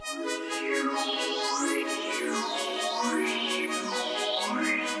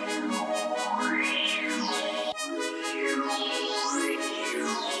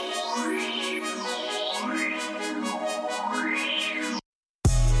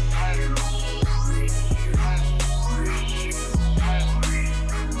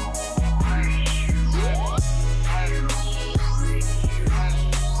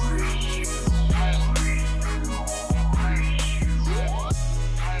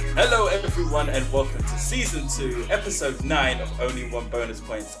Hello everyone and welcome to Season 2, Episode 9 of Only One Bonus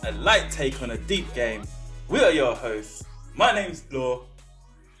Points, a light take on a deep game. We are your hosts. My name's Law.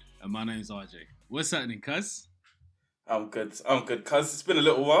 And my name's RJ. What's happening, cuz? I'm good, cuz. It's been a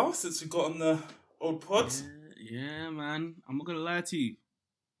little while since we got on the old pod. Yeah, man. I'm not going to lie to you.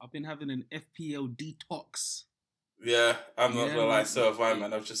 I've been having an FPL detox. Yeah, I'm not going to lie, so have I,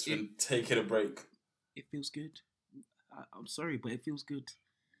 man. I've just been taking a break. It feels good. I'm sorry, but it feels good.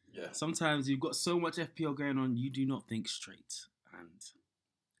 Yeah. Sometimes you've got so much FPL going on, you do not think straight. And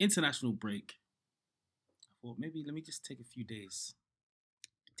international break. I thought maybe let me just take a few days.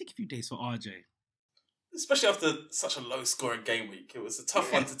 Take a few days for RJ. Especially after such a low-scoring game week. It was a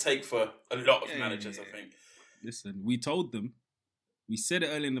tough one to take for a lot of managers, I think. Listen, we told them. We said it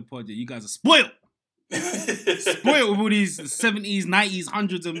earlier in the pod, you guys are spoiled. Spoiled with all these 70s, 90s,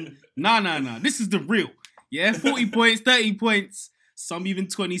 100s. And nah. This is the real. Yeah, 40 points, 30 points. Some even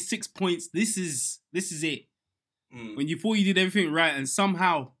 26 points. This is it. When you thought you did everything right and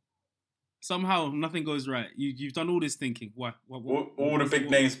somehow nothing goes right. You've done all this thinking. Why? All the big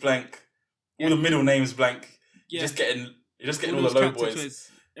names blank. All the middle names blank. Yeah. You're just getting all the low boys.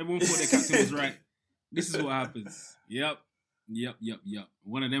 Choice. Everyone thought their captain was right. This is what happens. Yep.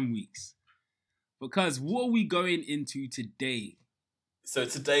 One of them weeks. Because what are we going into today? So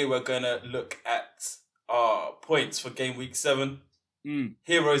today we're going to look at our points for game week 7.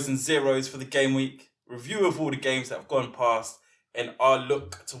 Heroes and zeros for the game week. Review of all the games that have gone past. And our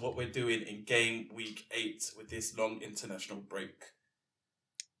look to what we're doing in game week 8 with this long international break.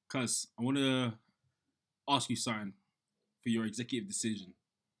 Cuz, I want to ask you something for your executive decision.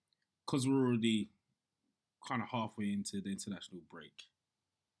 Because we're already kind of halfway into the international break.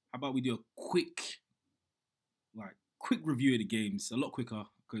 How about we do a quick review of the games? A lot quicker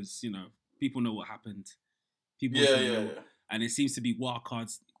because, people know what happened. People know. And it seems to be wild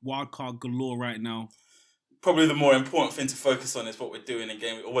card galore right now. Probably the more important thing to focus on is what we're doing in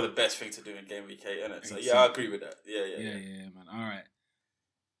game week, or the best thing to do in game week 8, isn't it? So yeah, I agree with that. Yeah, man. All right.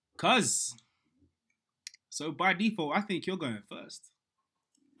 Cuz, so by default, I think you're going first.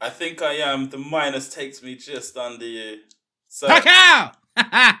 I think I am. The minus takes me just under you. So Pacquiao!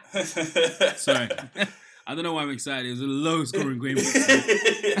 Sorry. I don't know why I'm excited. It was a low-scoring game.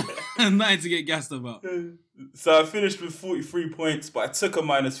 Nothing to get gassed about. So I finished with 43 points, but I took a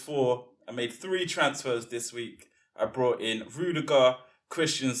 -4. I made 3 transfers this week. I brought in Rudiger,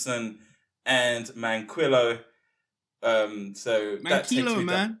 Christensen, and Manquillo. Manquillo.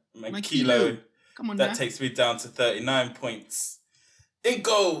 Come on, that takes me down to 39 points. In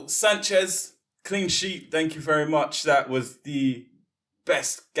goal, Sanchez, clean sheet. Thank you very much. That was the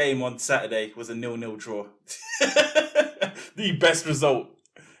best game on Saturday. Was a 0-0 draw. The best result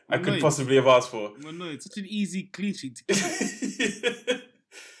I could possibly have asked for. Well, no, it's such an easy clean sheet to keep.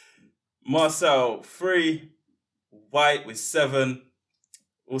 Marcel, 3. White with 7.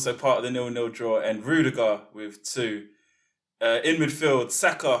 Also part of the 0-0 draw. And Rudiger with 2. In midfield,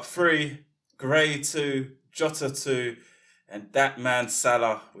 Saka, 3. Gray, 2. Jota, 2. And that man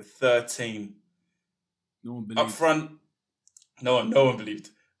Salah with 13. No one believed. Up front, no one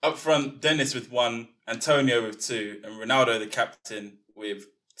believed. Up front, Dennis with 1. Antonio with 2. And Ronaldo, the captain, with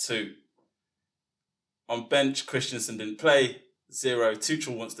 2. On bench, Christensen didn't play. 0.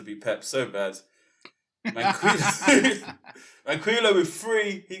 Tuchel wants to be Pep so bad. Manquillo with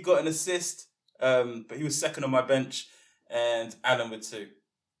 3. He got an assist, but he was second on my bench. And Alan with 2.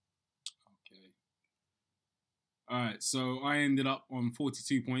 Okay. All right, so I ended up on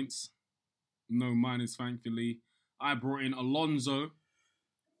 42 points. No minus, thankfully. I brought in Alonso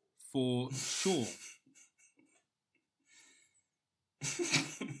for sure.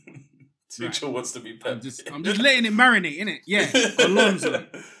 Tuchel wants to be Pep. I'm just letting it marinate, innit? Yeah, Alonso.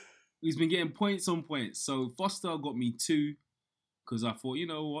 He's been getting points on points. So Foster got me 2 because I thought, you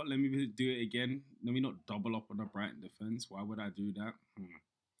know what, let me do it again. Let me not double up on the Brighton defence. Why would I do that?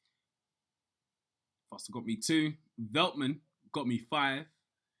 Foster got me 2. Veltman got me 5.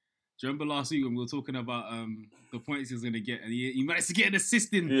 Do you remember last week when we were talking about the points he was going to get? And he managed to get an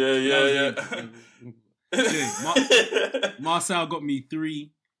assist in. Yeah. Marcel got me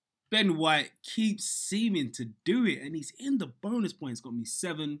 3. Ben White keeps seeming to do it. And he's in the bonus points. Got me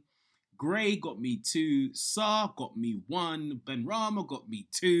 7. Gray got me 2. Sarr got me 1. Benrahma got me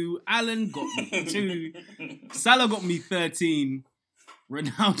 2. Allen got me 2. Salah got me 13.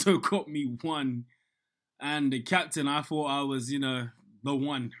 Ronaldo got me 1. And the captain, I thought I was, the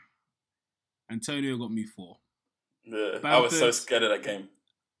one. Antonio got me 4. Yeah, I was so scared of that game.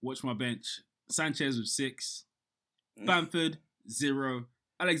 Watch my bench. Sanchez with 6. Bamford, 0.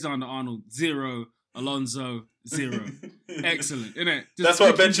 Alexander-Arnold, 0. Alonso, 0. Excellent, innit? That's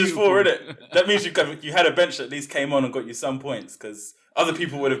what a bench is for, innit? That means you had a bench that at least came on and got you some points, because other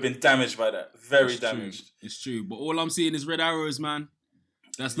people would have been damaged by that. Very damaged. True. It's true. But all I'm seeing is red arrows, man.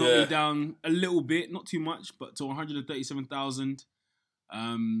 That's knocked me down a little bit, not too much, but to 137,000.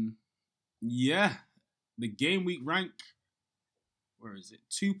 Yeah. The game week rank, where is it?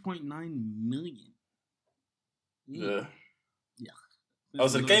 2.9 million. Yeah. Oh,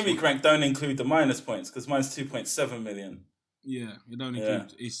 so the game week rank don't include the minus points, because mine's 2.7 million. Yeah, it don't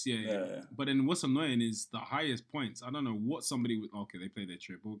include. It's yeah. But then what's annoying is the highest points. I don't know what somebody would. Okay, they play their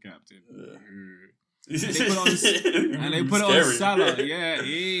triple captain. They put it on Salah. Yeah,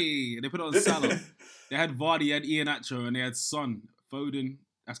 they put it on Salah. They had Vardy, had Iheanacho, and they had Son, Foden,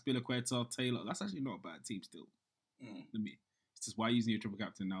 Azpilicueta, Taylor. That's actually not a bad team still. It's just why using your triple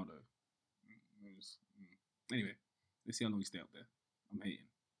captain now though. Anyway, let's see how long you stay up there. I'm hating.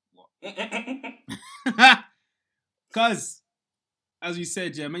 What? Because, as we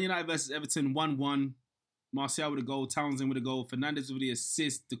said, Man United versus Everton 1-1. Martial with a goal, Townsend with a goal, Fernandes with the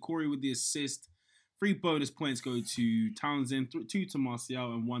assist, Decore with the assist. 3 bonus points go to Townsend, 2 to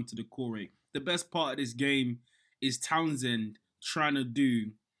Martial, and 1 to Decore. The best part of this game is Townsend trying to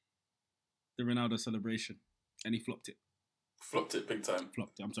do the Ronaldo celebration, and he flopped it. Flopped it big time.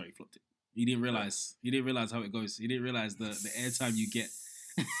 Flopped it. I'm sorry, he flopped it. He didn't realize. He didn't realize how it goes. He didn't realize the airtime you get.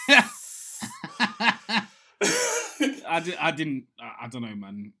 I don't know,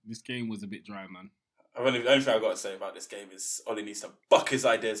 man. This game was a bit dry, man. The only thing I've got to say about this game is Ollie needs to buck his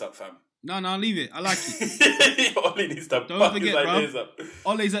ideas up, fam. No, leave it. I like it. Ollie needs to buck his ideas up.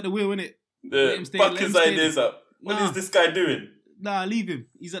 Ollie's at the wheel, innit? Yeah, buck his ideas up. What is this guy doing? Nah, leave him.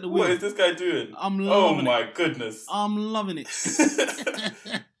 He's at the wheel. What is this guy doing? I'm loving it. Oh my goodness. I'm loving it.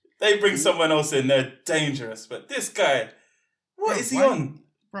 They bring someone else in, they're dangerous. But this guy, what is he on?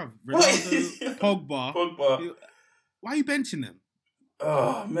 Bro, Ronaldo, Pogba. Why are you benching them?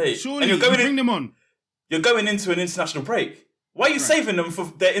 Oh, mate. Surely you bring them on. You're going into an international break. Why are you saving them for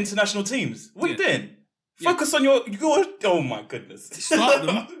their international teams? What are you doing? Focus on your... Oh, my goodness. Start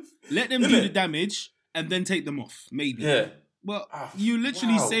them, let them do the damage, and then take them off, maybe. Yeah. Well, you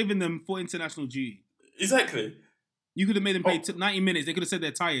literally saving them for international duty. Exactly. You could have made them play 90 minutes. They could have said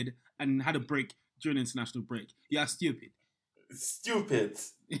they're tired and had a break during the international break. Yeah, stupid. Stupid.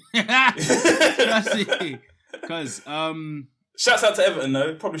 That's it. Because... Shouts out to Everton,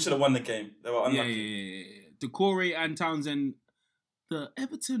 though. Probably should have won the game. They were unlucky. Yeah. Decore and Townsend, the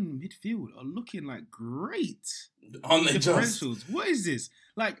Everton midfield are looking like great. Aren't they just? What is this?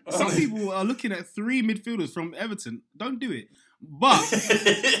 Like, some people are looking at 3 midfielders from Everton. Don't do it. But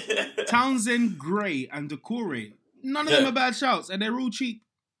Townsend, Gray, and Decore, none of them are bad shouts, and they're all cheap.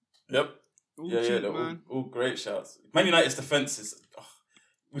 Yep. They're all great shouts. Man United's defence is...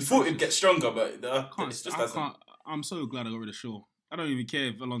 we thought it'd get stronger, but it just hasn't. I'm so glad I got rid of Shaw. I don't even care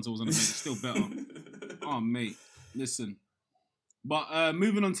if Alonso was on the bench. It's still better. Oh, mate. Listen. But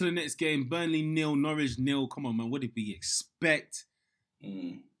moving on to the next game. Burnley 0, Norwich 0. Come on, man. What did we expect?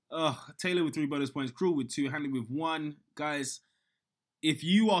 Taylor with 3 bonus points. Krul with 2. Hanley with 1. Guys, if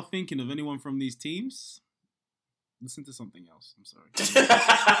you are thinking of anyone from these teams, listen to something else. I'm sorry.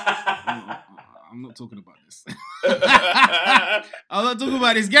 I'm not talking about this. I'm not talking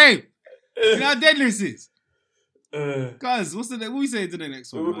about this game. You know how deadly this is. Guys, what we saying to the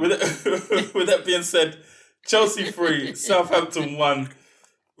next one? With that being said, Chelsea 3, Southampton 1,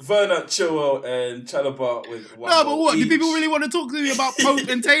 Werner, Chilwell, and Chalobah with 1. No, but what? Do people really want to talk to me about Pope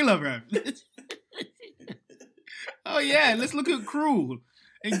and Taylor, bro? Oh yeah, let's look at Krul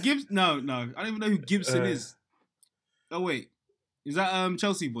and Gibbs. No, I don't even know who Gibson is. Oh wait, is that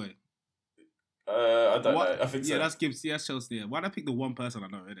Chelsea boy? I don't know. I think so. Yeah, that's Gibbs. Yeah, that's Chelsea. Yeah. Why'd I pick the one person I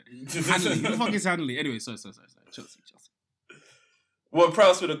know? Hanley. Who the fuck is Hanley? Anyway, sorry. Chelsea.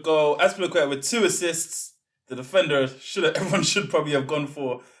 Ward-Prowse with a goal. Azpilicueta with 2 assists. The defender everyone should probably have gone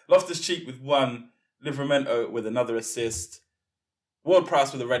for. Loftus-Cheek with 1. Livramento with another assist.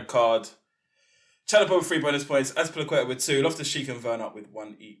 Ward-Prowse with a red card. Chalobah with 3 bonus points. Azpilicueta with 2. Loftus-Cheek and Werner with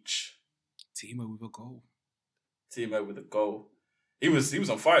 1 each. Timo with a goal. He was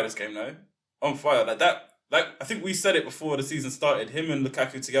on fire this game, though. On fire. Like I think we said it before the season started. Him and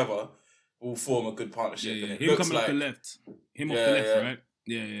Lukaku together will form a good partnership. Yeah. Him coming off the left. Right?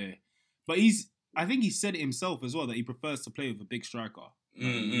 Yeah. But I think he said it himself as well that he prefers to play with a big striker.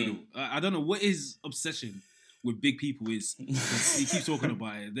 I don't know what his obsession with big people is. He keeps talking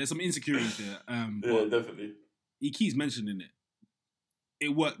about it. There's some insecurities there. Yeah, definitely. He keeps mentioning it.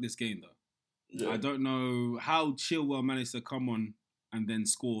 It worked this game though. Yeah. I don't know how Chilwell managed to come on and then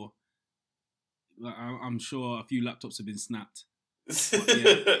score. Like, I'm sure a few laptops have been snapped.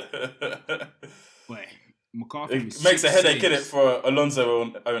 But McCarthy it makes a headache in it for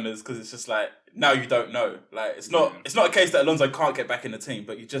Alonso owners because it's just like now you don't know. Like it's not a case that Alonso can't get back in the team,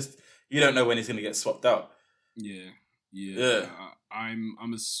 but you don't know when he's going to get swapped out. Yeah.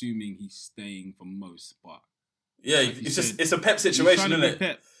 I'm assuming he's staying for most, but it's a Pep situation, isn't it?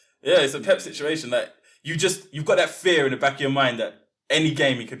 Pep. Yeah, it's a Pep situation. Like you've got that fear in the back of your mind that any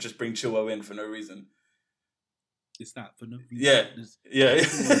game he could just bring Chilwell in for no reason. It's that for no reason. Yeah.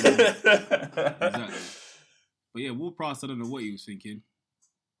 Exactly. But yeah, Ward-Prowse, I don't know what he was thinking.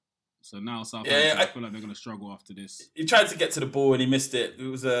 So now Southampton, I feel like they're going to struggle after this. He tried to get to the ball and he missed it.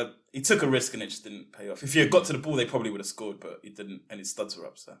 He took a risk and it just didn't pay off. If he had got to the ball, they probably would have scored, but he didn't, and his studs were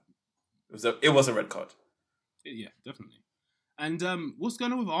up. So it was a red card. Yeah, definitely. And what's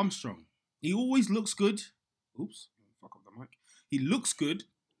going on with Armstrong? He always looks good. Oops, fuck up the mic. He looks good,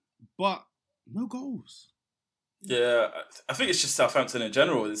 but no goals. Yeah, I think it's just Southampton in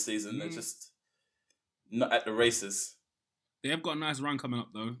general this season. They're just not at the races. They have got a nice run coming up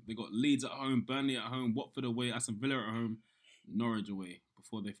though. They got Leeds at home, Burnley at home, Watford away, Aston Villa at home, Norwich away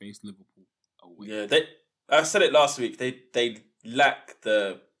before they face Liverpool away. Yeah, I said it last week. They lack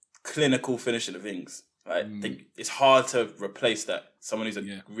the clinical finishing of things. Like it's hard to replace that. Someone who's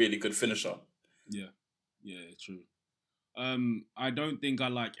a really good finisher. Yeah, true. I don't think I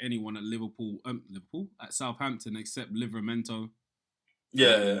like anyone at Liverpool at Southampton except Livramento.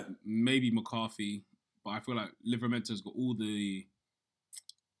 Yeah. Maybe McCarthy, but I feel like Livramento's got all the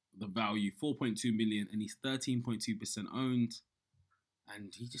value, 4.2 million, and he's 13.2% owned,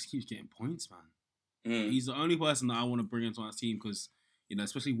 and he just keeps getting points, man. He's the only person that I want to bring into our team because, you know,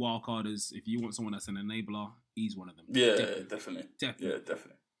 especially wildcarders, if you want someone that's an enabler, he's one of them. Yeah, definitely. Yeah,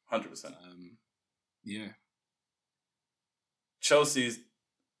 definitely. 100%. Yeah. Chelsea's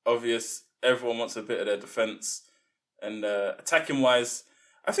obvious. Everyone wants a bit of their defence. And attacking wise,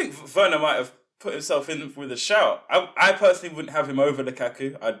 I think Werner might have put himself in with a shout. I personally wouldn't have him over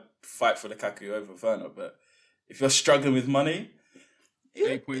Lukaku. I'd fight for Lukaku over Werner. But if you're struggling with money...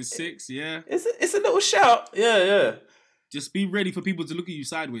 8.6, yeah. It's a little shout. Yeah. Just be ready for people to look at you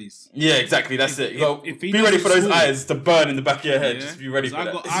sideways. Yeah, exactly. That's it. Be ready for those eyes to burn in the back of your head. Yeah. Just be ready for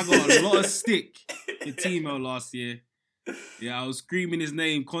that. I got a lot of stick for Timo last year. Yeah, I was screaming his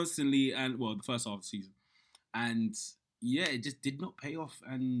name constantly, and the first half of the season, and it just did not pay off.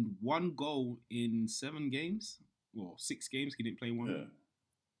 And 1 goal in 7 games, 6 games, he didn't play one. Yeah.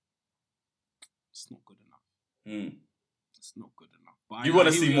 It's not good enough. It's not good enough. But you want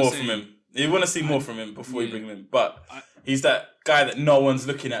to see more from him. You want to see more from him before you bring him in. But he's that guy that no one's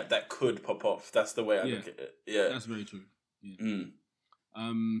looking at that could pop off. That's the way I look at it. Yeah, that's very true. Yeah.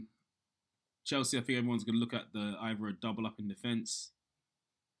 Chelsea, I think everyone's going to look at either a double up in defence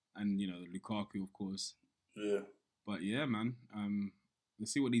and, Lukaku, of course. Yeah. But yeah, man,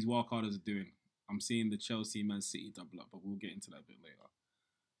 let's see what these wildcarders are doing. I'm seeing the Chelsea Man City double up, but we'll get into that a bit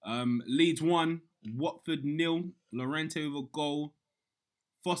later. Leeds 1, Watford 0, Llorente with a goal,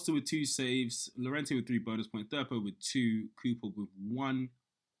 Foster with 2 saves, Llorente with 3 bonus points, Thurpo with 2, Cooper with 1.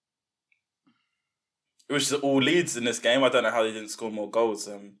 It was just all Leeds in this game. I don't know how they didn't score more goals.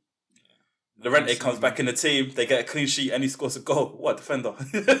 Llorente comes back in the team, they get a clean sheet and he scores a goal. What a defender.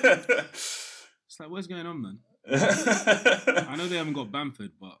 It's like, what's going on, man? I know they haven't got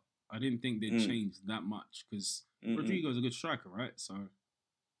Bamford, but I didn't think they'd changed that much because Rodrigo's a good striker, right? So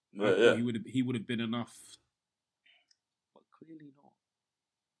he would have been enough, but clearly not.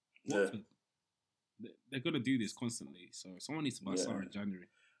 Watford, they're going to do this constantly, so someone needs to buy Sarr in January.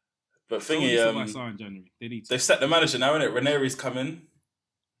 But Sarr in January. They've set the manager now, innit? Ranieri's coming.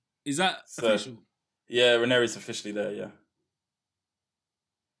 Is that official? Yeah, Ranieri's officially there, yeah.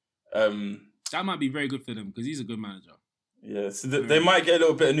 That might be very good for them because he's a good manager. Yeah, so they might get a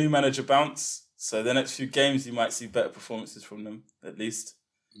little bit of new manager bounce. So the next few games, you might see better performances from them, at least.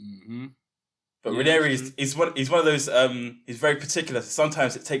 Mm-hmm. But Ranieri, he's one of those, he's very particular. So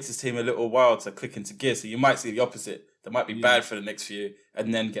sometimes it takes his team a little while to click into gear. So you might see the opposite. They might be bad for the next few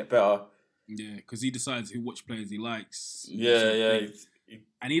and then get better. Yeah, because he decides which players he likes. Yeah.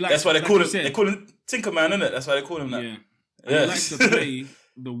 And he likes, that's why they call him Tinkerman, isn't it? That's why they call him that. Yeah. And he likes to play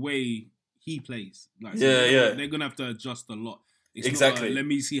the way he plays. They're going to have to adjust a lot. It's exactly. Not let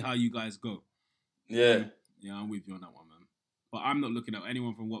me see how you guys go. Yeah. Yeah, I'm with you on that one, man. but I'm not looking at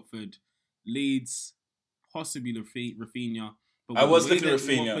anyone from Watford. Leeds, possibly Rafinha. But I with was the way looking at that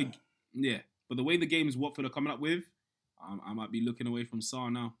Rafinha. Watford, yeah, but the way the games Watford are coming up with, I might be looking away from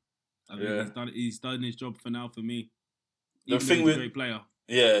Sarr now. I think he's done his job for now for me. The Even though thing he's with a great player.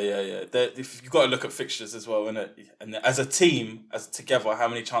 Yeah. You've got to look at fixtures as well, innit? And as a team, as together, how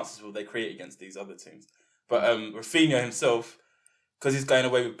many chances will they create against these other teams? But Rafinha himself, because he's going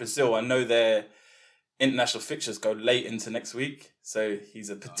away with Brazil, I know their international fixtures go late into next week, so he's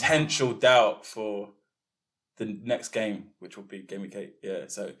a potential doubt for the next game, which will be game week 8. Yeah,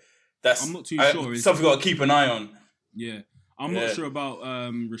 so that's I'm not too sure. Something we've got to keep an eye on. Yeah. I'm not sure about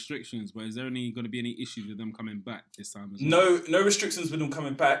restrictions, but is there going to be any issues with them coming back this time as well? No restrictions with them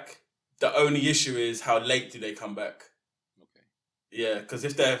coming back. The only issue is how late do they come back? Okay. Yeah, because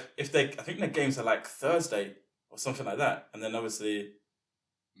if they, I think their games are like Thursday or something like that, and then obviously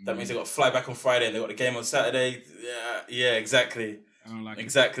that means they got to fly back on Friday and they got the game on Saturday. Yeah, exactly. I don't like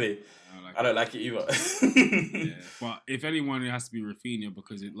exactly. it. I don't like it either. Yeah, but if anyone, it has to be Rafinha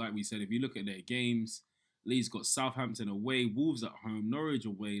because, like we said, if you look at their games, Leeds got Southampton away, Wolves at home, Norwich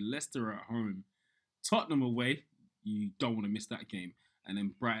away, Leicester at home, Tottenham away. You don't want to miss that game, and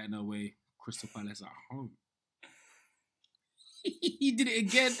then Brighton away, Crystal Palace at home. He did it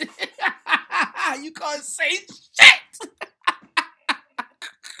again. You can't say shit.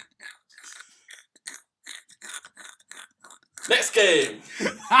 Next game.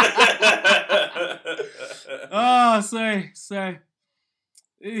 Sorry.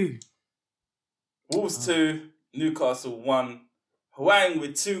 Ew. Wolves 2, Newcastle 1. Hwang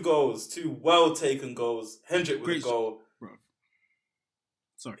with 2 goals, 2 well-taken goals. Hendrick with a goal. Bro.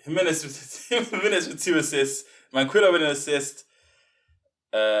 Sorry. Jimenez with 2 assists. Manquillo with an assist.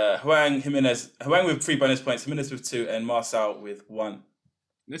 Hwang with 3 bonus points. Jimenez with 2 and Marçal with 1.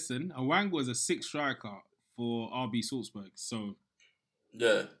 Listen, Hwang was a 6th striker for RB Salzburg, so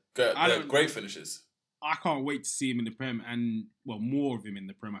yeah, great finishes. I can't wait to see him in the Prem, and more of him in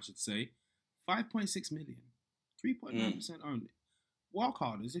the Prem, I should say. 5.6 million, 3.9% owned.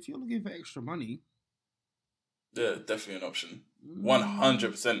 Wildcarders, if you're looking for extra money, yeah, definitely an option.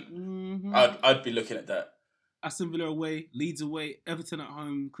 100%. I'd be looking at that. Aston Villa away, Leeds away, Everton at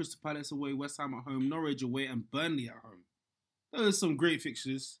home, Crystal Palace away, West Ham at home, Norwich away, and Burnley at home. Those are some great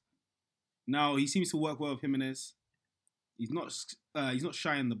fixtures. Now he seems to work well with Jimenez. He's not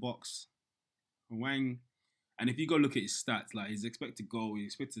shy in the box. Hwang, and if you go look at his stats, like his expected goal, his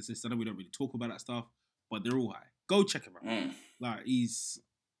expected assist, I know we don't really talk about that stuff, but they're all high. Go check him out. Like he's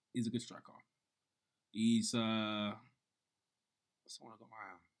a good striker. He's someone I got my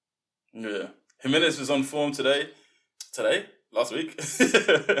eye on. Yeah, Jimenez was on form today. Last week.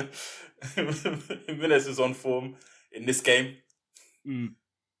 Jimenez was on form in this game.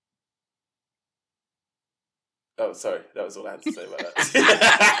 Oh, sorry. That was all I had to say about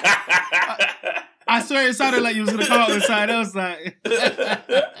that. I swear it sounded like you was going to come out the side. I was like...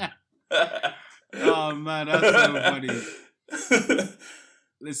 Oh, man, that's so funny.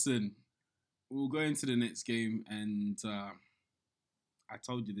 Listen, we'll go into the next game, and I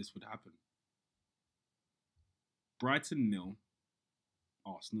told you this would happen. Brighton 0,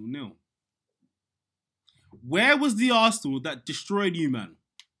 Arsenal 0. Where was the Arsenal that destroyed you, man?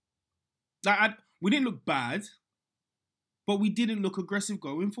 We didn't look bad, but we didn't look aggressive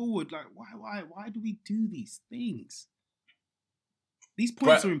going forward. Like, why do we do these things? These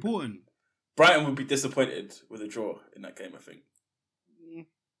points are important. Brighton would be disappointed with a draw in that game, I think.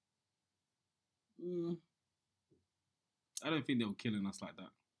 I don't think they were killing us like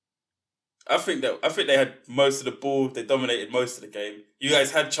that. I think they had most of the ball. They dominated most of the game. You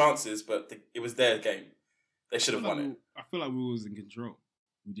guys had chances, but it was their game. They should have won it. I feel like we was in control.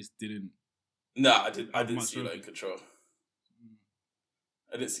 We just didn't. No, I didn't see you in control.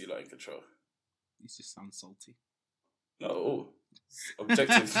 I didn't see you in control. You just sound salty. No,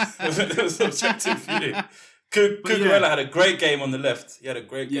 objective. It was objective view. Cucurella had a great game on the left. He had a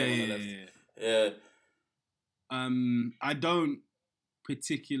great game on the left. Yeah. I don't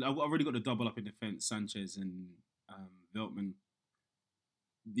particularly. I've already got the double up in defence, Sanchez and Veltman.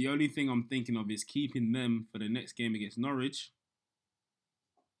 The only thing I'm thinking of is keeping them for the next game against Norwich,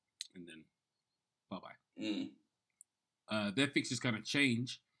 and then bye-bye. Their fixtures kind of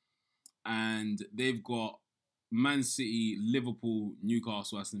change, and they've got Man City, Liverpool,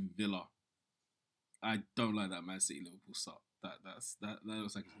 Newcastle, Aston Villa. I don't like that Man City Liverpool start. That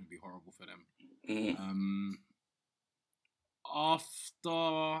looks like it's going to be horrible for them.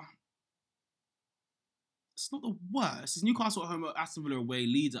 After, it's not the worst. It's Newcastle at home, Aston Villa away,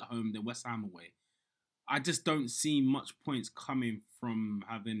 Leeds at home, then West Ham away. I just don't see much points coming from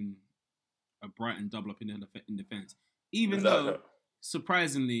having a Brighton double up in defence. Even Without though, that.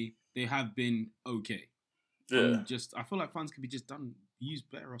 surprisingly, they have been okay. Yeah. I feel like funds could be just used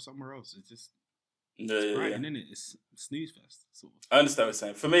better or somewhere else. It's just Yeah. Brighton, isn't it? It's snooze fest, sort of. I understand what you're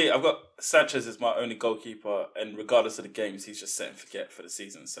saying. For me, I've got Sanchez as my only goalkeeper, and regardless of the games, he's just set and forget for the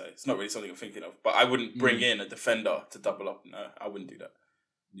season. So it's not really something I'm thinking of. But I wouldn't bring in a defender to double up. No, I wouldn't do that.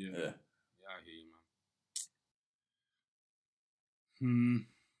 Yeah. Yeah. I hear you, man.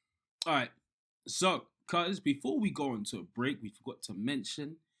 All right. So, guys, before we go on to a break, we forgot to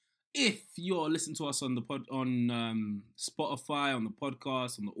mention, if you're listening to us on the Spotify, on the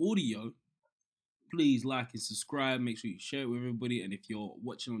podcast, on the audio, please like and subscribe. Make sure you share it with everybody. And if you're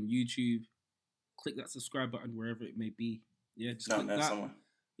watching on YouTube, click that subscribe button wherever it may be. Yeah, just Down click there that. somewhere.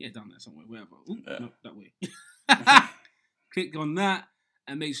 Yeah, down there somewhere, wherever. Ooh, Yeah. no, that way. Click on that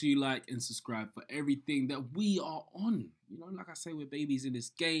and make sure you like and subscribe for everything that we are on. You know, like I say, we're babies in this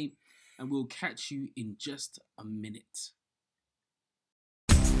game, and we'll catch you in just a minute.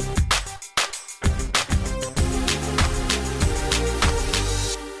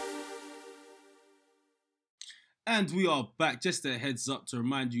 And we are back. Just a heads up to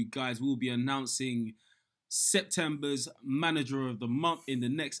remind you guys, we'll be announcing September's Manager of the Month in the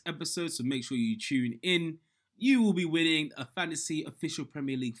next episode, so make sure you tune in. You will be winning a fantasy official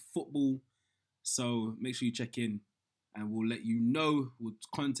Premier League football, so make sure you check in, and we'll let you know. We'll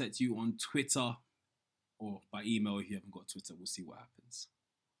contact you on Twitter or by email if you haven't got Twitter. We'll see what happens.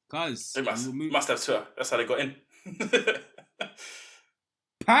 Guys, They must have Twitter. That's how they got in.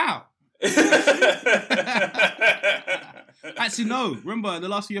 Pow! Actually, no. Remember, in the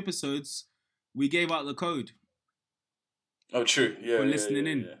last few episodes, we gave out the code. Oh, true. Yeah. For listening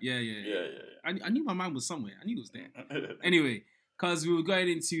in. Yeah. I knew my mind was somewhere. I knew it was there. Anyway, because we were going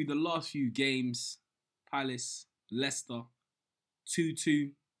into the last few games. Palace, Leicester,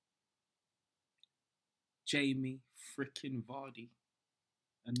 2-2. Jamie freaking Vardy.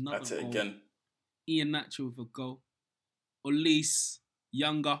 Another That's it goal. again. Iheanacho with a goal. Olise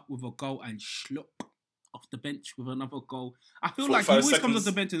Younger with a goal, and Schlupp off the bench with another goal. I feel like he always comes off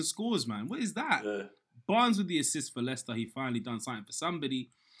the bench and scores, man. What is that? Yeah. Barnes with the assist for Leicester. He finally done something for somebody.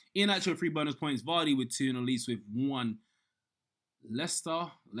 Iheanacho 3 bonus points. Vardy with 2 and Olise with 1.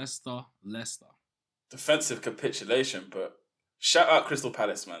 Leicester. Defensive capitulation, but shout out Crystal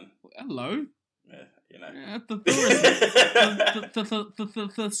Palace, man. Hello. Yeah, you know. Yeah,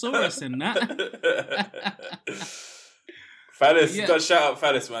 thesaurus in that. Palace, you got to shout out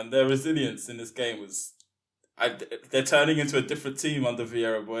Palace, man. Their resilience in this game was... they're turning into a different team under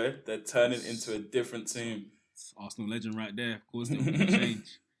Vieira, boy. They're turning into a different team. It's Arsenal legend right there. Of course, they want to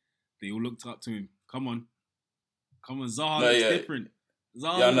change. They all looked up to him. Come on, Zaha looks different.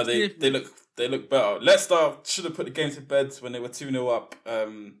 Zaha looks different. They look better. Leicester should have put the game to bed when they were 2-0 up.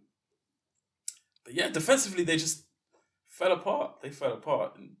 But yeah, defensively they just fell apart. They fell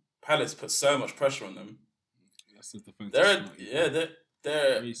apart, and Palace put so much pressure on them. That's the defense.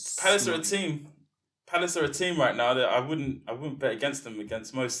 They're Palace are a team. Palace are a team right now that I wouldn't bet against them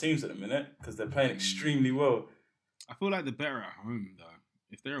against most teams at the minute because they're playing extremely well. I feel like they're better at home though.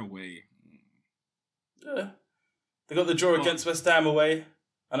 If they're away, yeah, they got the draw against West Ham away.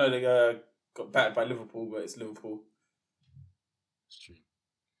 I know they got battered by Liverpool, but it's Liverpool. It's true.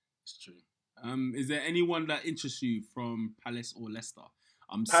 Is there anyone that interests you from Palace or Leicester?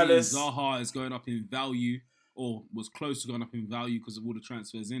 I'm seeing Zaha is going up in value, or was close to going up in value because of all the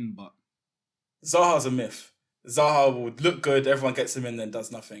transfers in, but Zaha's a myth. Zaha would look good, everyone gets him in, then does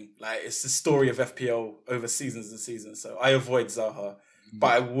nothing. Like, it's the story of FPL over seasons and seasons. So I avoid Zaha, but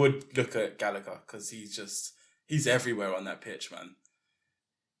I would look at Gallagher because he's everywhere on that pitch, man.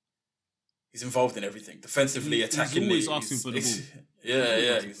 He's involved in everything, defensively, attackingly. He's always asking for the ball.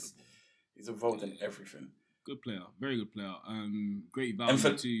 Yeah. He's involved in everything. Good player, very good player. Great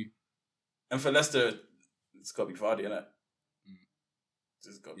value too. And for Leicester, it's got to be Vardy, innit?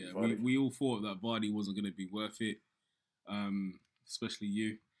 We all thought that Vardy wasn't going to be worth it, especially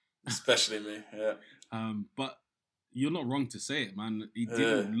you. Especially me, yeah. But you're not wrong to say it, man. He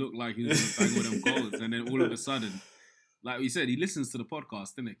didn't look like he was going to bang all them goals, and then all of a sudden, like we said, he listens to the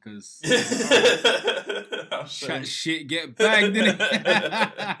podcast, didn't it? Because chat shit, get banged, didn't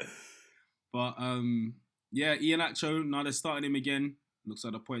it? But Iheanacho, now they're starting him again. Looks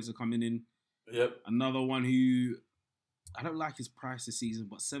like the points are coming in. Yep. Another one who I don't like his price this season,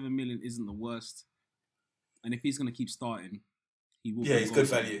 but 7 million isn't the worst. And if he's going to keep starting, he will. Yeah, he's good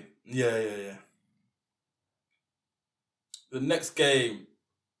value. Yeah. The next game,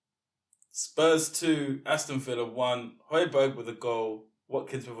 Spurs 2, Aston Villa 1. Højbjerg with a goal,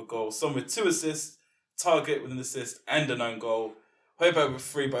 Watkins with a goal, Son with 2 assists, Target with an assist and an own goal. Højbjerg with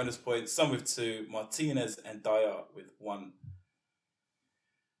 3 bonus points, Son with 2, Martinez and Dyer with 1.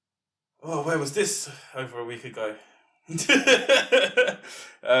 Oh, where was this over a week ago? You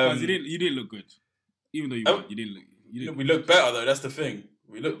didn't look good. Even though you won, you didn't look. We look better though. That's the thing.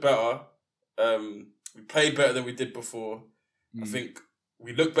 We look better. We played better than we did before. I think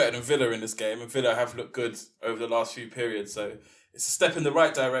we look better than Villa in this game, and Villa have looked good over the last few periods. So it's a step in the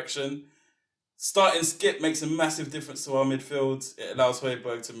right direction. Starting Skip makes a massive difference to our midfield. It allows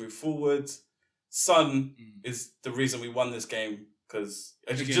Højbjerg to move forward. Son is the reason we won this game because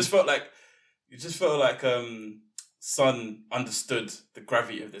you just felt like Son understood the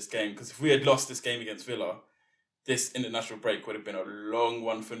gravity of this game. Because if we had lost this game against Villa, this international break would have been a long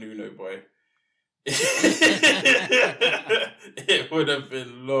one for Nuno, boy. It would have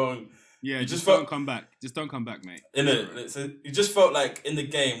been long. Yeah, just don't come back. Just don't come back, mate. You just felt like in the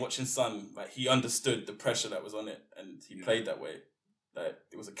game watching Son, like he understood the pressure that was on it, and he played that way. Like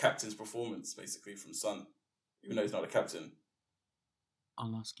it was a captain's performance, basically, from Son, even though he's not a captain.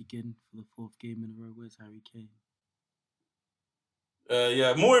 I'll ask again for the 4th game in a row. Where's Harry Kane?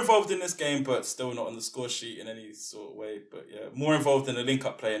 More involved in this game, but still not on the score sheet in any sort of way. But yeah, more involved in the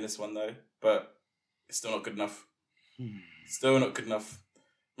link-up play in this one though. But it's still not good enough. Still not good enough.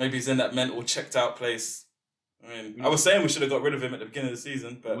 Maybe he's in that mental checked-out place. I mean, I was saying we should have got rid of him at the beginning of the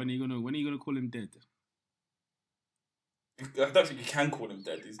season, but when are you gonna call him dead? I don't think you can call him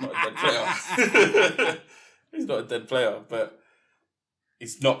dead. He's not a dead player. He's not a dead player, but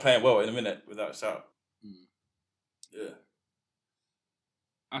he's not playing well in a minute without a shout. Yeah.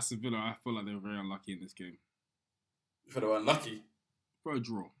 Aston Villa, I feel like they were very unlucky in this game. You feel they were unlucky? For a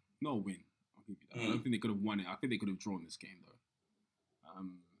draw, not a win. I'll give you that. I don't think they could have won it. I think they could have drawn this game though.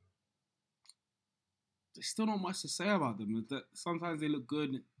 There's still not much to say about them. Sometimes they look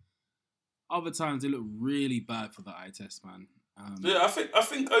good. Other times they look really bad for the eye test, man. I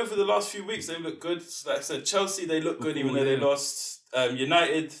think over the last few weeks they look good. Like I said, Chelsea they look good even though they lost.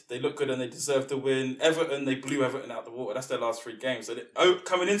 United they look good and they deserve to win. Everton they blew Everton out the water. That's their last 3 games. So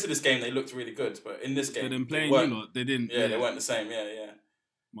coming into this game they looked really good, but in this game they didn't. Yeah, they weren't the same. Yeah.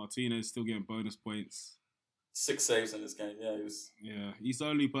 Martinez still getting bonus points. 6 saves in this game. Yeah, he was. Yeah, he's the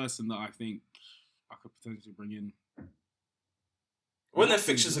only person that I think I could potentially bring in. When their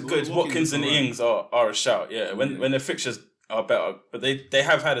fixtures are good, Watkins and Ings are a shout. Yeah, when their fixtures are better, but they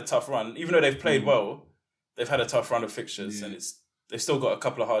have had a tough run. Even though they've played well, they've had a tough run of fixtures, and they've still got a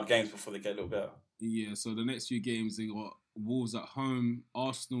couple of hard games before they get a little better. Yeah, so the next few games they got Wolves at home,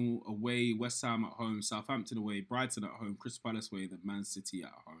 Arsenal away, West Ham at home, Southampton away, Brighton at home, Crystal Palace away, then Man City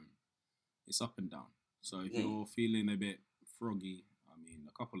at home. It's up and down. So if you're feeling a bit froggy, I mean,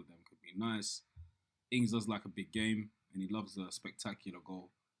 a couple of them could be nice. Ings does like a big game, and he loves a spectacular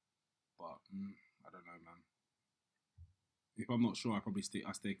goal. But I don't know, man. If I'm not sure,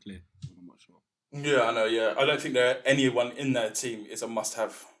 I stay clear when I'm not sure. Yeah, I know. Yeah, I don't think anyone in their team is a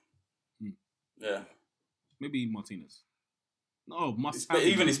must-have. Yeah, maybe Martinez. No, must-have. But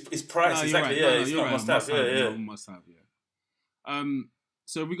even his price, no, exactly. Right. It's not must-have. Yeah. Must-have. Yeah.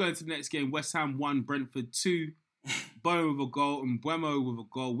 So we go into the next game. West Ham 1, Brentford 2. Bowen with a goal, and Mbeumo with a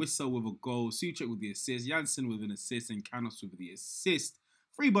goal, Wissel with a goal, Souček with the assist, Janssen with an assist, and Canos with the assist.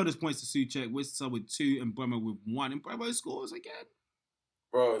 3 bonus points to Souček, Wissel with 2, and Mbeumo with 1. And Mbeumo scores again.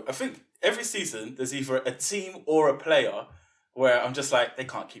 Bro, I think every season there's either a team or a player where I'm just like, they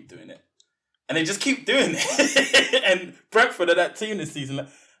can't keep doing it. And they just keep doing it. And Brentford are that team this season. Like,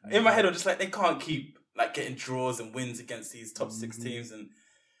 in my head, I'm just like, they can't keep like getting draws and wins against these top 6 teams. And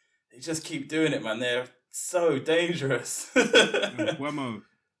they just keep doing it, man. They're so dangerous. Mbeumo,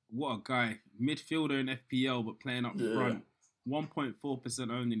 what a guy. Midfielder in FPL, but playing up front.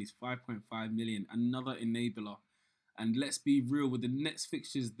 1.4% owned in his 5.5 million. Another enabler. And let's be real, with the next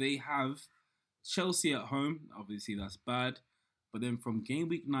fixtures, they have Chelsea at home. Obviously, that's bad. But then from game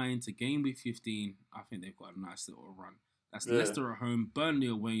week 9 to game week 15, I think they've got a nice little run. That's Leicester at home, Burnley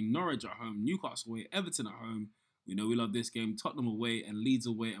away, Norwich at home, Newcastle away, Everton at home. We know we love this game. Tottenham away and Leeds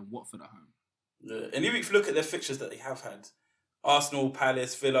away and Watford at home. Yeah. And even if you look at their fixtures that they have had, Arsenal,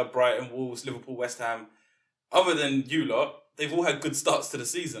 Palace, Villa, Brighton, Wolves, Liverpool, West Ham, other than you lot, they've all had good starts to the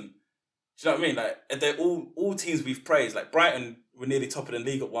season. Do you know what I mean? Like, they're all teams we've praised. Like, Brighton were nearly top of the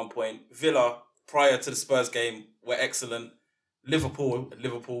league at one point. Villa, prior to the Spurs game, were excellent.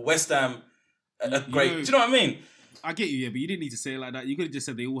 Liverpool, West Ham, great. Do you know what I mean? I get you, yeah, but you didn't need to say it like that. You could have just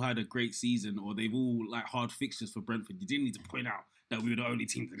said they all had a great season or they've all like hard fixtures for Brentford. You didn't need to point out that we were the only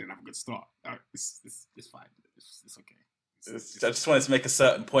team that didn't have a good start. It's fine. It's okay. I just wanted to make a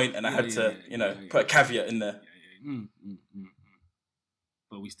certain point and I had to, put a caveat in there.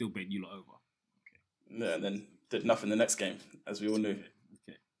 But we still bet you lot over. Okay. Yeah, and then did nothing the next game, as we all knew.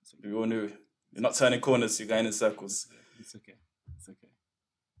 Okay. We all knew. You're not turning corners, you're going in circles. It's okay.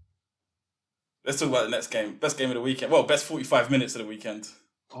 Let's talk about the next game. Best game of the weekend. Well, best 45 minutes of the weekend.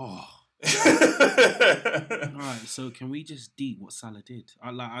 Oh. All right, so can we just deep what Salah did?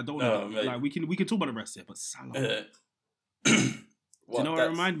 I don't know. Like we can talk about the rest here, but Salah. Do you know what it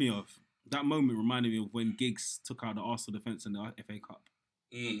reminded me of? That moment reminded me of when Giggs took out the Arsenal defence in the FA Cup.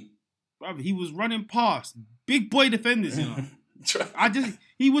 Brother, he was running past big boy defenders, you know.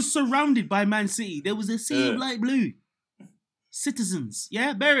 He was surrounded by Man City. There was a sea of light blue citizens.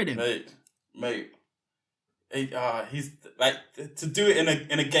 Yeah, buried him. Mate. He's like to do it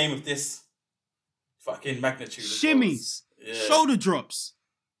in a game of this fucking magnitude. Shimmies, shoulder drops,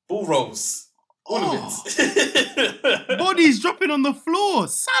 ball rolls, all of it. Bodies dropping on the floor.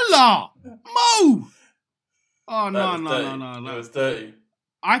 Salah, Mo. Oh no! That was dirty.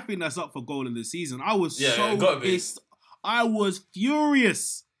 I think that's up for goal in the season. I was so pissed. I was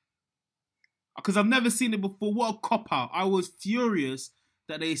furious because I've never seen it before. What a cop out! I was furious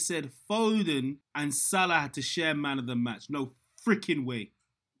that they said Foden and Salah had to share man of the match. No freaking way.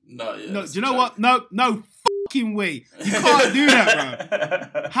 No, do you know what? No fucking way. You can't do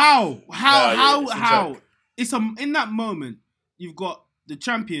that, bro. How? It's in that moment, you've got the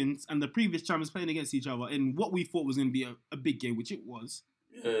champions and the previous champions playing against each other in what we thought was going to be a big game, which it was,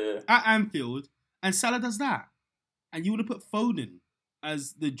 at Anfield, and Salah does that. And you would have put Foden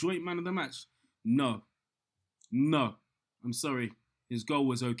as the joint man of the match. No. I'm sorry. His goal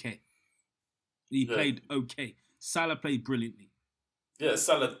was okay. He played okay. Salah played brilliantly. Yeah,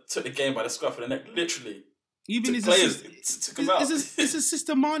 Salah took the game by the scruff of the neck, literally. Even his took him out. His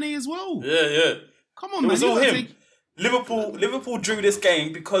sister Mane as well. Yeah. Come on, man. It was all him. Take... Liverpool drew this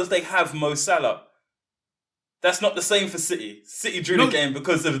game because they have Mo Salah. That's not the same for City. City drew the game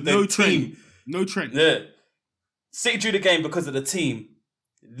because of the team. No Trent. Yeah. City drew the game because of the team.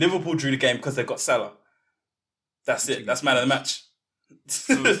 Liverpool drew the game because they got Salah. That's it. That's man of the match.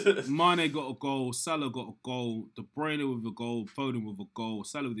 So Mane got a goal, Salah got a goal, De Bruyne with a goal, Foden with a goal,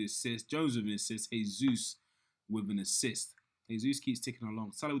 Salah with an assist, Jones with an assist, Jesus with an assist. Jesus keeps ticking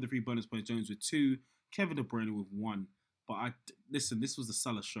along. Salah with the 3 bonus points, Jones with 2, Kevin De Bruyne with 1. But listen, this was the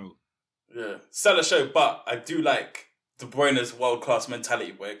Salah show. Yeah, Salah show, but I do like De Bruyne's world-class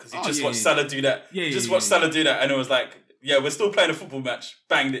mentality, boy, because you just watched Salah do that. Watched Salah do that, and it was like, we're still playing a football match.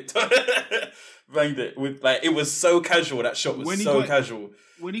 Banged it. Banged it. It was so casual. That shot was casual.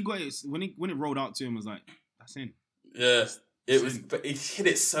 When he got it, when it rolled out to him, I was like, that's in. Yeah. But he hit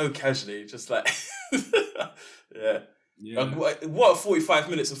it so casually. Just like, yeah. What 45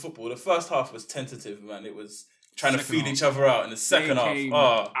 minutes of football. The first half was tentative, man. It was trying to feed each other out. In the second half,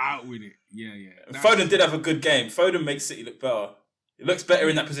 out with it. Yeah. Foden did have a good game. Foden makes City look better. He looks better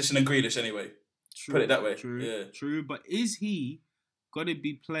in that position than Grealish anyway. True, put it that way. True. But is he going to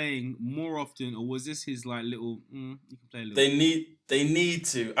be playing more often, or was this his like little? You can play a little. They need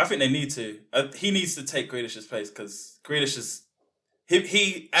to. I think they need to. He needs to take Grealish's place because Grealish is.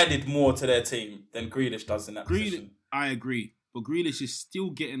 He added more to their team than Grealish does in that position. I agree, but Grealish is still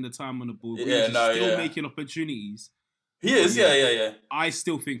getting the time on the ball. Still making opportunities. He is, yeah. I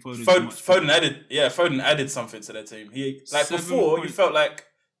still think Foden Foden added something to their team. Before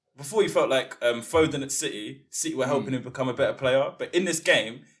you felt like Foden at City were helping him become a better player, but in this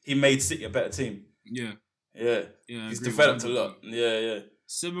game he made City a better team. Yeah. He's developed a lot. Yeah.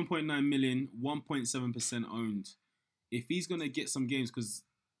 7.9 million, 1.7% owned. If he's gonna get some games, because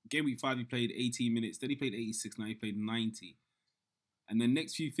game week 5 he played 18 minutes, then he played 86, now he played 90. And the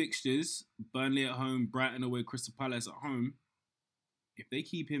next few fixtures, Burnley at home, Brighton away, Crystal Palace at home. If they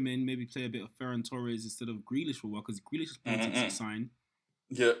keep him in, maybe play a bit of Ferran Torres instead of Grealish for a while, because Grealish is playing to sign.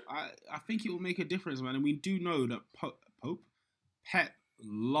 Yeah. I think it will make a difference, man. And we do know that Pep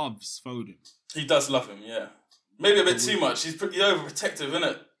loves Foden. He does love him, yeah. Maybe a bit too much. He's overprotective, isn't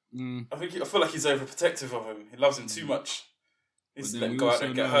it? I feel like he's overprotective of him. He loves him too much. He's let him go out there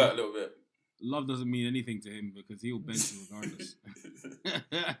and get hurt a little bit. Love doesn't mean anything to him because he'll bench you regardless.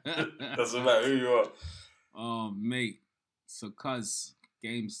 Doesn't matter who you are. Oh, mate. So, cuz,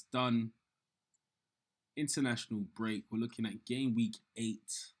 game's done. International break. We're looking at game week 8.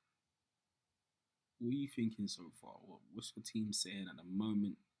 What are you thinking so far? What's your team saying at the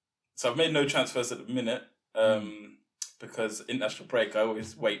moment? So I've made no transfers at the minute because international break, I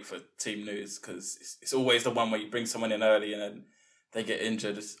always wait for team news because it's always the one where you bring someone in early and then they get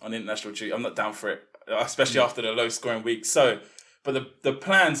injured on international duty. I'm not down for it, especially after the low-scoring week. So, but the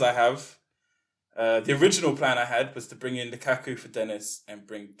plans I have, the original plan I had was to bring in Lukaku for Dennis and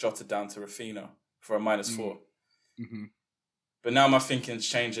bring Jota down to Rafinha for a -4. Mm-hmm. But now my thinking's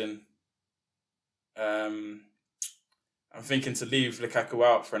changing. I'm thinking to leave Lukaku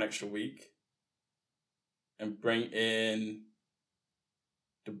out for an extra week and bring in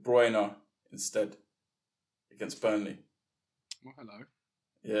De Bruyne instead against Burnley. Oh, hello.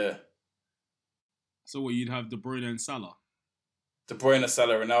 Yeah. So what, you'd have De Bruyne and Salah? De Bruyne,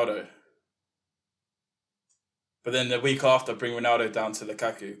 Salah, Ronaldo. But then the week after, bring Ronaldo down to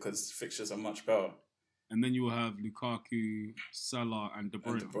Lukaku because fixtures are much better. And then you will have Lukaku, Salah, and De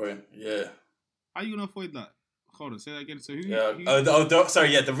Bruyne. And De Bruyne, yeah. How are you going to avoid that? Hold on, say that again. So who? Yeah.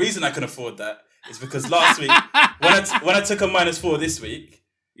 Sorry, yeah. The reason I can afford that is because last week, when I took a -4 this week,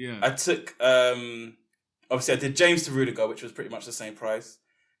 yeah, I took obviously I did James to Rudiger, which was pretty much the same price,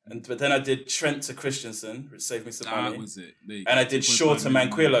 but then I did Trent to Christensen, which saved me some money. That was it. And I did Shaw to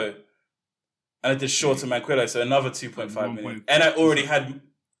Manquillo. So another 2.5 million. And I already had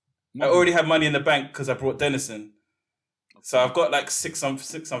money in the bank because I brought Dennison. So I've got like six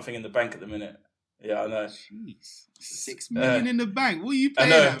something in the bank at the minute. Yeah, I know. Jeez. 6 million in the bank. What are you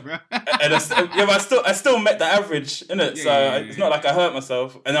paying at, bro? But I still met the average, innit? It's not like I hurt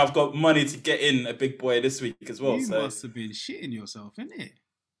myself. And I've got money to get in a big boy this week as well. You must have been shitting yourself, innit?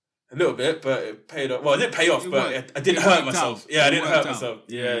 A little bit, but it paid off. Well, it didn't pay off, but I didn't hurt myself. Yeah, I didn't hurt myself.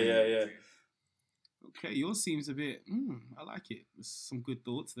 Yeah. Okay, yours seems a bit. I like it. There's some good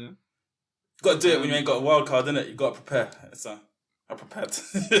thoughts there. You got to do it when you ain't got a wild card, innit? You got to prepare. So I prepared.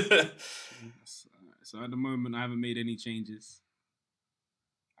 So at the moment, I haven't made any changes,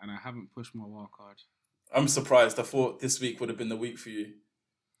 and I haven't pushed my wild card. I'm surprised. I thought this week would have been the week for you.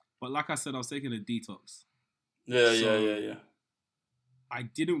 But like I said, I was taking a detox. Yeah. I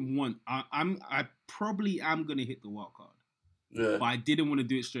didn't want. I probably am gonna hit the wild card. Yeah. But I didn't want to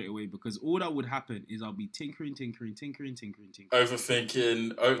do it straight away because all that would happen is I'll be tinkering.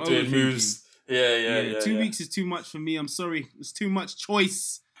 Overthinking, doing moves. Yeah. 2 weeks is too much for me. I'm sorry. It's too much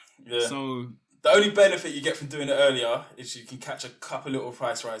choice. Yeah. So the only benefit you get from doing it earlier is you can catch a couple little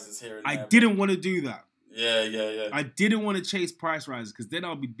price rises here and there. I didn't want to do that. Yeah. I didn't want to chase price rises because then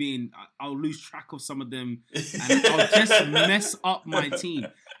I'll lose track of some of them and I'll just mess up my team.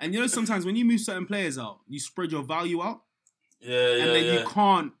 And you know, sometimes when you move certain players out, you spread your value out. And then you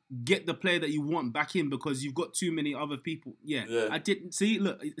can't get the player that you want back in because you've got too many other people. Yeah. I didn't see.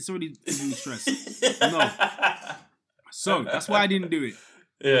 Look, it's already giving me stress. No. So that's why I didn't do it.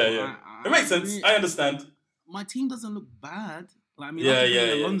 Yeah. It makes sense. I understand. My team doesn't look bad. Like, I mean, after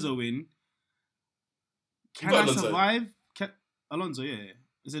bringing Alonso in, can I survive? Alonso, yeah.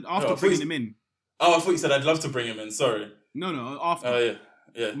 Is it after bringing him in? Oh, I thought you said I'd love to bring him in. Sorry. No, after. Oh,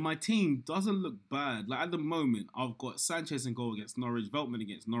 yeah. My team doesn't look bad. Like, at the moment, I've got Sanchez in goal against Norwich, Veltman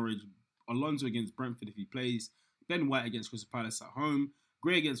against Norwich, Alonso against Brentford if he plays, Ben White against Crystal Palace at home,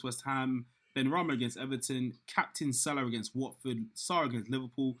 Gray against West Ham, Ben Rama against Everton, Captain Salah against Watford, Sarr against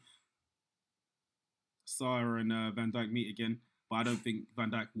Liverpool. Sarr and Van Dijk meet again, but I don't think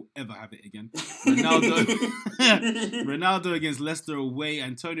Van Dijk will ever have it again. Ronaldo against Leicester away,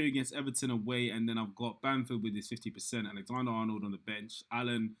 Antonio against Everton away, and then I've got Bamford with his 50%, Alexander-Arnold on the bench,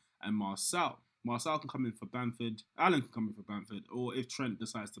 Allen and Marcel. Marcel can come in for Bamford, Allen can come in for Bamford, or if Trent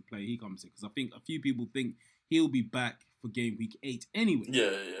decides to play, he comes in, because I think a few people think he'll be back for game week 8 anyway.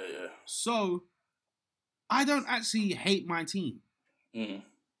 Yeah. So, I don't actually hate my team.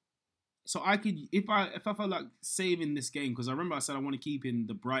 So I could, if I felt like saving this game, because I remember I said I want to keep in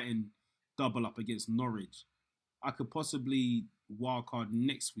the Brighton double up against Norwich, I could possibly wildcard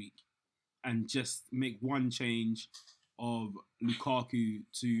next week and just make one change of Ronaldo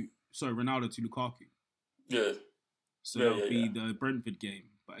to Lukaku. Yeah. So that'll be the Brentford game.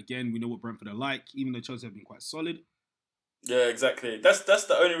 But again, we know what Brentford are like, even though Chelsea have been quite solid. Yeah, exactly. That's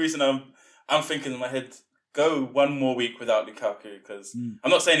the only reason I'm thinking in my head, go one more week without Lukaku, because I'm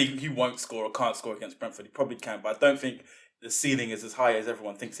not saying he won't score or can't score against Brentford. He probably can, but I don't think the ceiling is as high as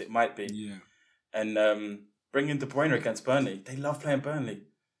everyone thinks it might be. Yeah. And bring in De Bruyne against Burnley. They love playing Burnley.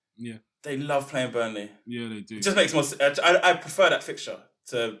 Yeah. They love playing Burnley. Yeah, they do. It just makes more sense. I prefer that fixture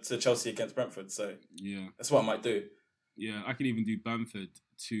to Chelsea against Brentford, so yeah, that's what I might do. Yeah, I could even do Bamford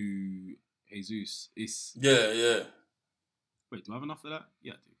to Jesus. Yeah. Wait, do I have enough for that?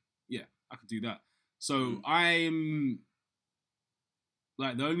 Yeah, I do. Yeah, I could do that. So I'm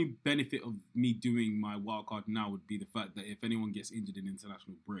like, the only benefit of me doing my wildcard now would be the fact that if anyone gets injured in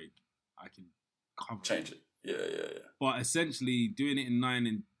international break, I can cover change it. Yeah. But essentially, doing it in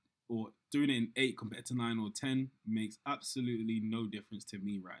 9 or doing it in 8 compared to 9 or 10 makes absolutely no difference to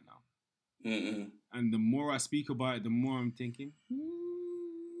me right now. And the more I speak about it, the more I'm thinking,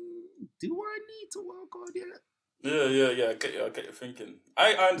 do I need to wildcard yet? Yeah. I get your thinking.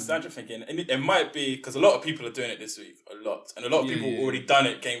 I understand your thinking. And it might be because a lot of people are doing it this week. A lot. And a lot of people already done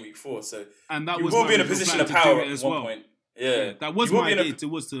it game week 4. So and that you was will be in a position of power at one point. Yeah. that was You will my be in a- idea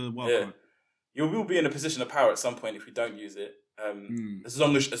towards the wild Yeah. card. You will be in a position of power at some point if you don't use it. Hmm. As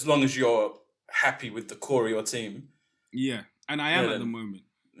long as you're happy with the core of your team. Yeah, and I am Yeah, at the then- moment.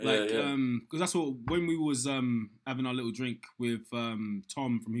 Yeah, yeah. Because that's what when we was having our little drink with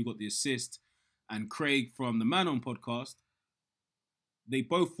Tom from Who Got the Assist and Craig from the Man On podcast, they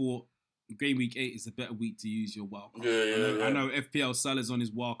both thought game week 8 is a better week to use your wild card. Yeah, I know FPL Salah's on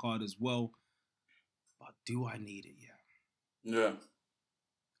his wild card as well, but do I need it? Yeah. Yeah.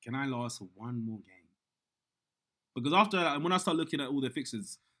 Can I last for one more game? Because after that, when I start looking at all the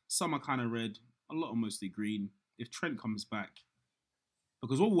fixes, some are kind of red, a lot are mostly green. If Trent comes back,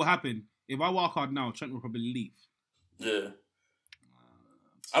 because what will happen if I wild card now, Trent will probably leave. Yeah.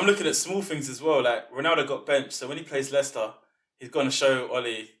 I'm looking at small things as well. Like Ronaldo got benched, so when he plays Leicester, he's going to show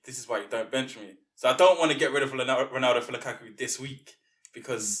Ollie, this is why you don't bench me. So I don't want to get rid of Ronaldo for Lukaku this week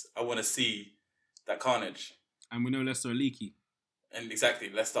because I want to see that carnage. And we know Leicester are leaky. And exactly,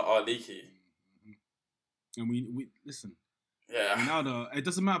 Leicester are leaky. And we listen. Yeah. Ronaldo, it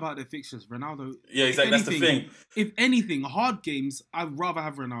doesn't matter about their fixtures. Ronaldo. Yeah, exactly. That's the thing. If anything, hard games, I'd rather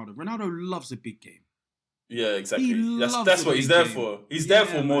have Ronaldo. Ronaldo loves a big game. Yeah, exactly. He That's loves what a he's big there game. for. He's there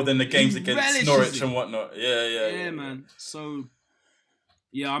for more than the games He against relishes Norwich it. and whatnot. Yeah, man. So,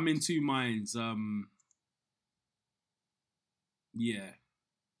 yeah, I'm in two minds. Yeah.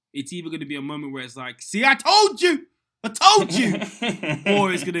 It's either going to be a moment where it's like, see, I told you! I told you!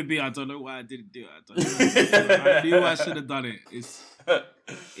 Or it's going to be, I don't know why I didn't do it. I knew I should have done it.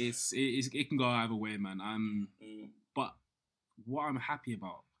 It can go either way, man. But what I'm happy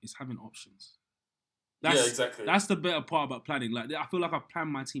about is having options. Exactly. That's the better part about planning. Like, I feel like I've planned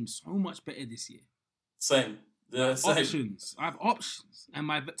my team so much better this year. Same. Yeah, same. Options. I have options. And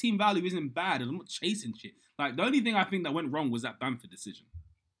my team value isn't bad. And I'm not chasing shit. Like, the only thing I think that went wrong was that Bamford decision.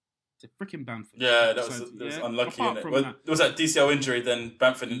 It's a freaking Bamford. Yeah, that was unlucky, innit? Well, there was that DCL injury, then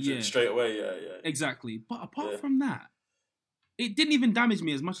Bamford injured straight away. Yeah. Exactly. But apart from that, it didn't even damage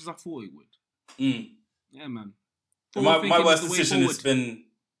me as much as I thought it would. Yeah, man. My worst decision has been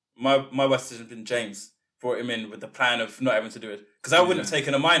James. Brought him in with the plan of not having to do it. Because I wouldn't have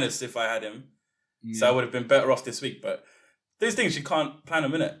taken a minus if I had him. Yeah. So I would have been better off this week. But these things, you can't plan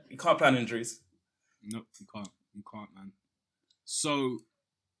them, innit? You can't plan injuries. Nope, you can't. You can't, man. So,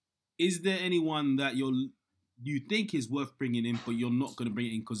 is there anyone that you think is worth bringing in, but you're not going to bring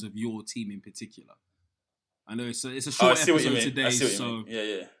it in because of your team in particular? I know it's a short episode today, so...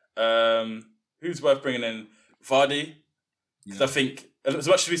 Yeah. Who's worth bringing in? Vardy. Because I think, as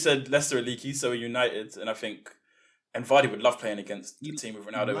much as we said Leicester are leaky, so are United, and I think... And Vardy would love playing against the team with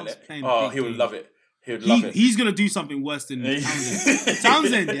Ronaldo in it. Oh, he would love it. He would love it. He's going to do something worse than Townsend.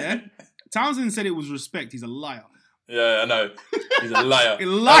 Townsend, yeah? Townsend said it was respect. He's a liar. Yeah, I know. He's a liar.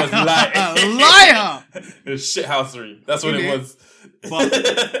 Liar! It was shithousery. That's what it was.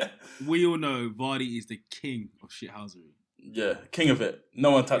 But we all know Vardy is the king of shithousery. Yeah, king of it.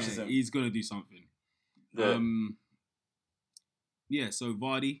 No one touches him. He's going to do something. Yeah. So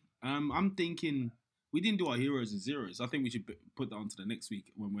Vardy. I'm thinking... We didn't do our heroes and zeros. I think we should put that on to the next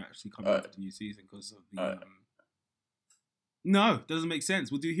week when we're actually coming into the new season because of the... No, doesn't make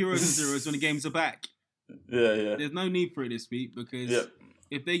sense. We'll do heroes and zeros when the games are back. Yeah. There's no need for it this week because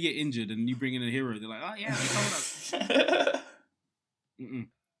if they get injured and you bring in a hero, they're like, oh, yeah, they told us.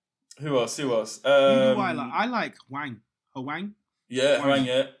 Who else? Who do I like? I like Hwang. Yeah, Hwang,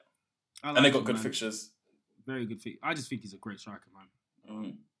 yeah. Like and they got good fixtures. Very good fixtures. I just think he's a great striker,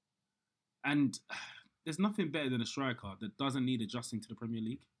 man. And there's nothing better than a striker that doesn't need adjusting to the Premier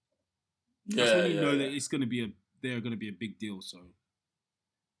League. That's when you know that it's going to be they're going to be a big deal. So,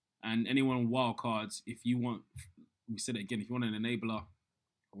 and anyone on wild cards, if you want, we said it again, if you want an enabler,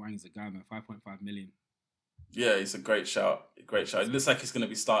 Hwang's a guy, man. 5.5 million. Yeah, it's a great shout. Great shout. It looks like he's going to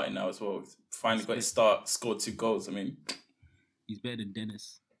be starting now as well. He's finally got his start. Scored 2 goals. I mean, he's better than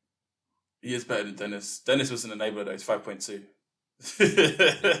Dennis. He is better than Dennis. Dennis was an enabler though. He's 5.2.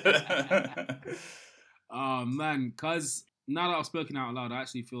 Oh man, because now that I've spoken out loud, I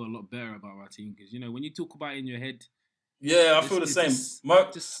actually feel a lot better about my team. Because when you talk about it in your head, I feel the same.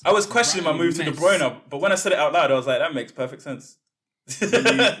 I was questioning my move to De Bruyne, but when I said it out loud, I was like, that makes perfect sense. When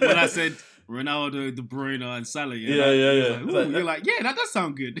I said Ronaldo, De Bruyne, and Salah, you're like, yeah, that does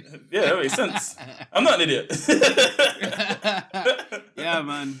sound good. Yeah, that makes sense. I'm not an idiot. Yeah,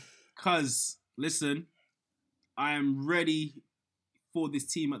 man. Because listen, I am ready for this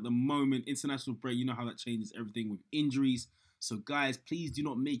team at the moment. International break, you know how that changes everything with injuries. So guys, please do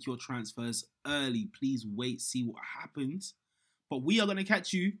not make your transfers early. Please wait, see what happens. But we are going to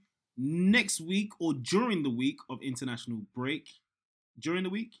catch you next week or during the week of international break. During the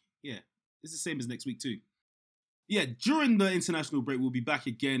week? Yeah. It's the same as next week too. Yeah, during the international break, we'll be back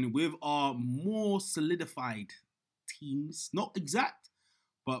again with our more solidified teams. Not exact,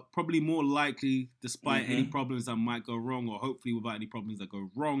 but probably more likely, despite any problems that might go wrong, or hopefully without any problems that go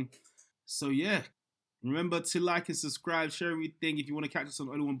wrong. So yeah, remember to like and subscribe, share everything. If you want to catch us on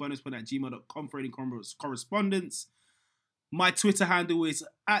only1bonuspod@gmail.com for any correspondence. My Twitter handle is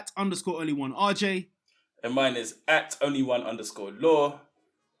 @_only1RJ. And mine is @only1_law.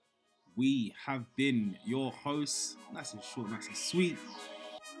 We have been your hosts. Nice and short, nice and sweet.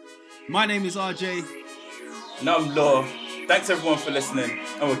 My name is RJ. And I'm Law. Thanks everyone for listening,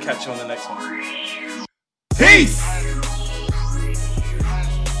 and we'll catch you on the next one. Peace!